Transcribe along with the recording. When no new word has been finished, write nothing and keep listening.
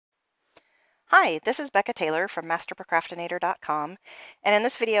Hi, this is Becca Taylor from masterprocrastinator.com, and in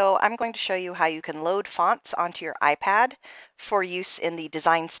this video I'm going to show you how you can load fonts onto your iPad for use in the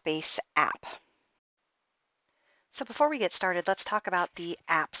Design Space app. So before we get started, let's talk about the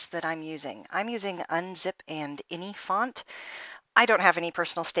apps that I'm using. I'm using Unzip and AnyFont. I don't have any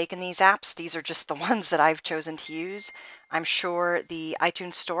personal stake in these apps. These are just the ones that I've chosen to use. I'm sure the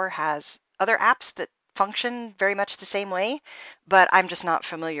iTunes Store has other apps that function very much the same way, but I'm just not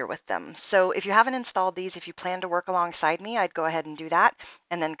familiar with them. So if you haven't installed these, if you plan to work alongside me, I'd go ahead and do that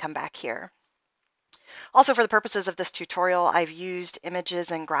and then come back here. Also, for the purposes of this tutorial, I've used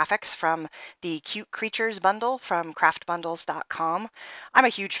images and graphics from the Cute Creatures bundle from craftbundles.com. I'm a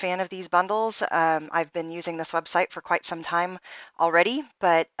huge fan of these bundles. I've been using this website for quite some time already,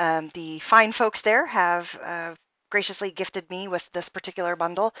 but the fine folks there have graciously gifted me with this particular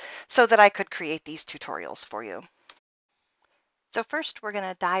bundle so that I could create these tutorials for you. So first, we're going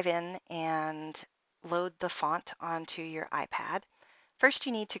to dive in and load the font onto your iPad. First,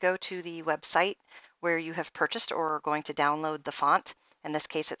 you need to go to the website where you have purchased or are going to download the font. In this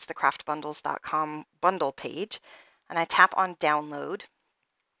case, it's the craftbundles.com bundle page. And I tap on download.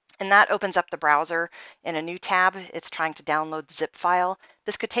 And that opens up the browser in a new tab. It's trying to download the zip file.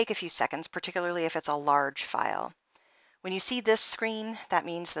 This could take a few seconds, particularly if it's a large file. When you see this screen, that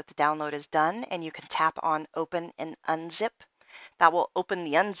means that the download is done, and you can tap on Open and Unzip. That will open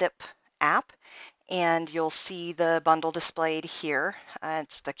the Unzip app, and you'll see the bundle displayed here.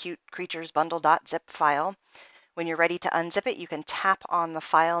 It's the Cute Creatures bundle.zip file. When you're ready to unzip it, you can tap on the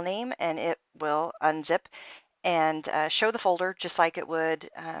file name and it will unzip and show the folder just like it would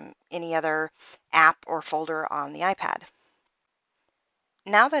any other app or folder on the iPad.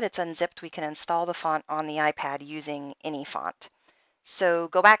 Now that it's unzipped, we can install the font on the iPad using AnyFont. So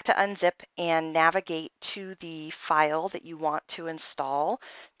go back to Unzip and navigate to the file that you want to install.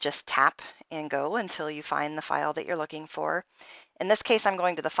 Just tap and go until you find the file that you're looking for. In this case, I'm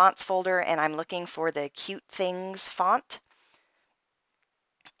going to the fonts folder and I'm looking for the Cute Things font.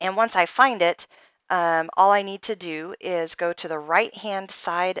 And once I find it, all I need to do is go to the right-hand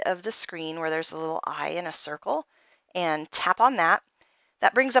side of the screen where there's a little eye in a circle and tap on that.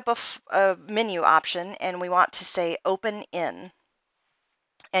 That brings up a menu option, and we want to say Open In.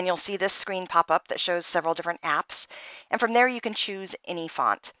 And you'll see this screen pop up that shows several different apps. And from there, you can choose any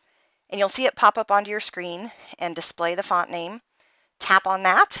font. And you'll see it pop up onto your screen and display the font name. Tap on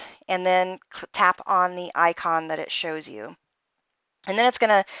that, and then tap on the icon that it shows you. And then it's going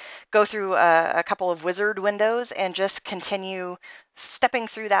to go through a couple of wizard windows and just continue stepping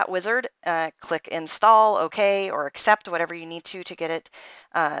through that wizard. Click Install, OK, or Accept, whatever you need to get it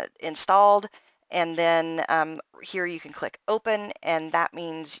installed. And then here you can click Open, and that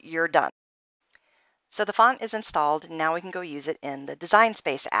means you're done. So the font is installed, and now we can go use it in the Design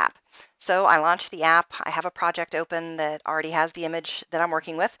Space app. So I launched the app. I have a project open that already has the image that I'm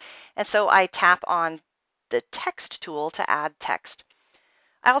working with. And so I tap on the text tool to add text.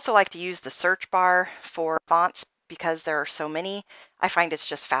 I also like to use the search bar for fonts because there are so many. I find it's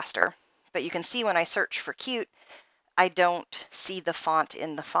just faster. But you can see when I search for cute, I don't see the font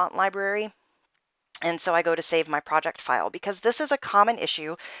in the font library. And so I go to save my project file because this is a common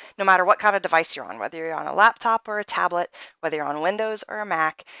issue no matter what kind of device you're on, whether you're on a laptop or a tablet, whether you're on Windows or a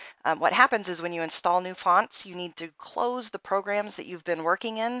Mac. What happens is when you install new fonts, you need to close the programs that you've been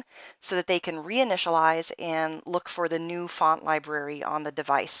working in so that they can reinitialize and look for the new font library on the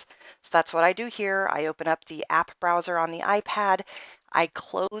device. So that's what I do here. I open up the app browser on the iPad. I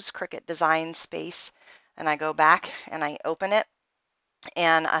close Cricut Design Space and I go back and I open it.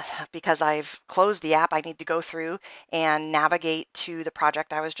 And because I've closed the app, I need to go through and navigate to the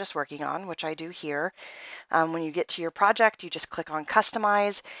project I was just working on, which I do here. When you get to your project, you just click on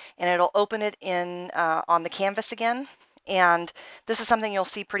Customize, and it'll open it in on the canvas again. And this is something you'll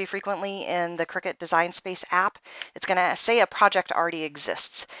see pretty frequently in the Cricut Design Space app. It's going to say a project already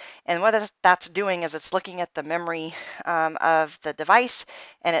exists. And what that's doing is it's looking at the memory of the device,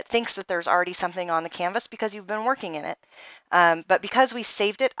 and it thinks that there's already something on the canvas because you've been working in it. But because we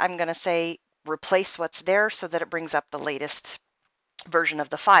saved it, I'm going to say replace what's there so that it brings up the latest version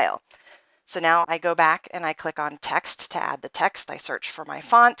of the file. So now I go back and I click on text to add the text. I search for my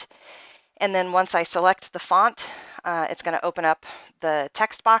font. And then once I select the font, it's going to open up the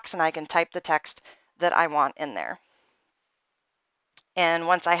text box and I can type the text that I want in there. And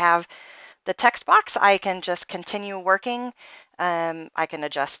once I have the text box, I can just continue working. I can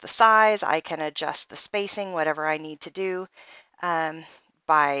adjust the size, I can adjust the spacing, whatever I need to do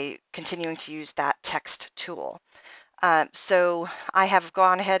by continuing to use that text tool. So I have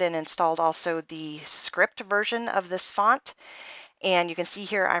gone ahead and installed also the script version of this font. And you can see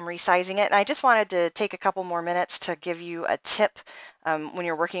here I'm resizing it. And I just wanted to take a couple more minutes to give you a tip when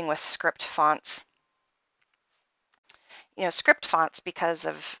you're working with script fonts. Script fonts, because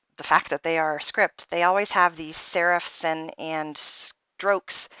of the fact that they are script, they always have these serifs and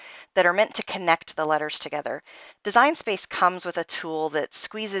strokes that are meant to connect the letters together. Design Space comes with a tool that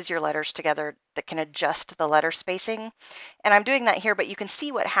squeezes your letters together that can adjust the letter spacing. And I'm doing that here, but you can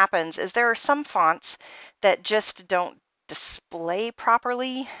see what happens is there are some fonts that just don't display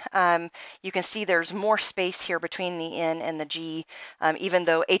properly. You can see there's more space here between the N and the G. Even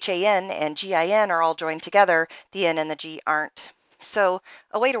though HAN and GIN are all joined together, the N and the G aren't. So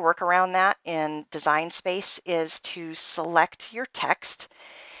a way to work around that in Design Space is to select your text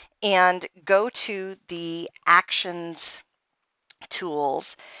and go to the Actions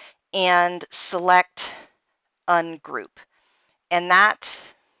tools and select Ungroup. And that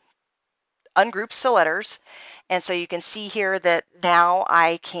ungroups the letters. And so you can see here that now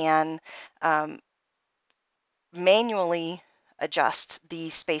I can manually adjust the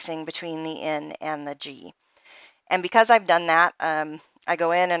spacing between the N and the G. And because I've done that, I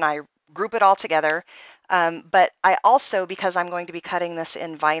go in and I group it all together. But I also, because I'm going to be cutting this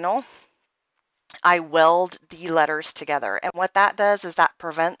in vinyl, I weld the letters together. And what that does is that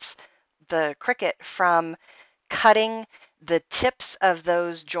prevents the Cricut from cutting the tips of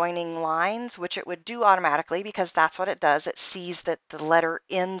those joining lines, which it would do automatically because that's what it does. It sees that the letter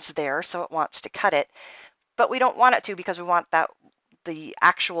ends there, so it wants to cut it. But we don't want it to because we want the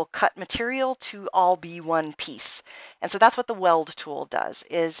actual cut material to all be one piece. And so that's what the weld tool does,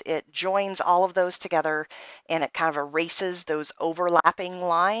 is it joins all of those together and it kind of erases those overlapping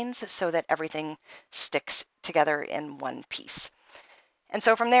lines so that everything sticks together in one piece. And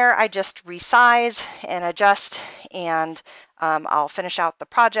so from there, I just resize and adjust, and I'll finish out the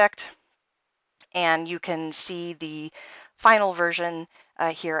project. And you can see the final version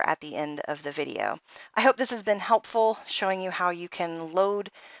here at the end of the video. I hope this has been helpful, showing you how you can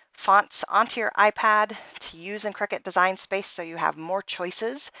load fonts onto your iPad to use in Cricut Design Space so you have more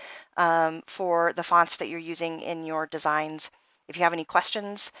choices for the fonts that you're using in your designs. If you have any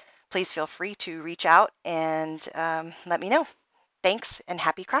questions, please feel free to reach out and let me know. Thanks and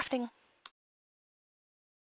happy crafting.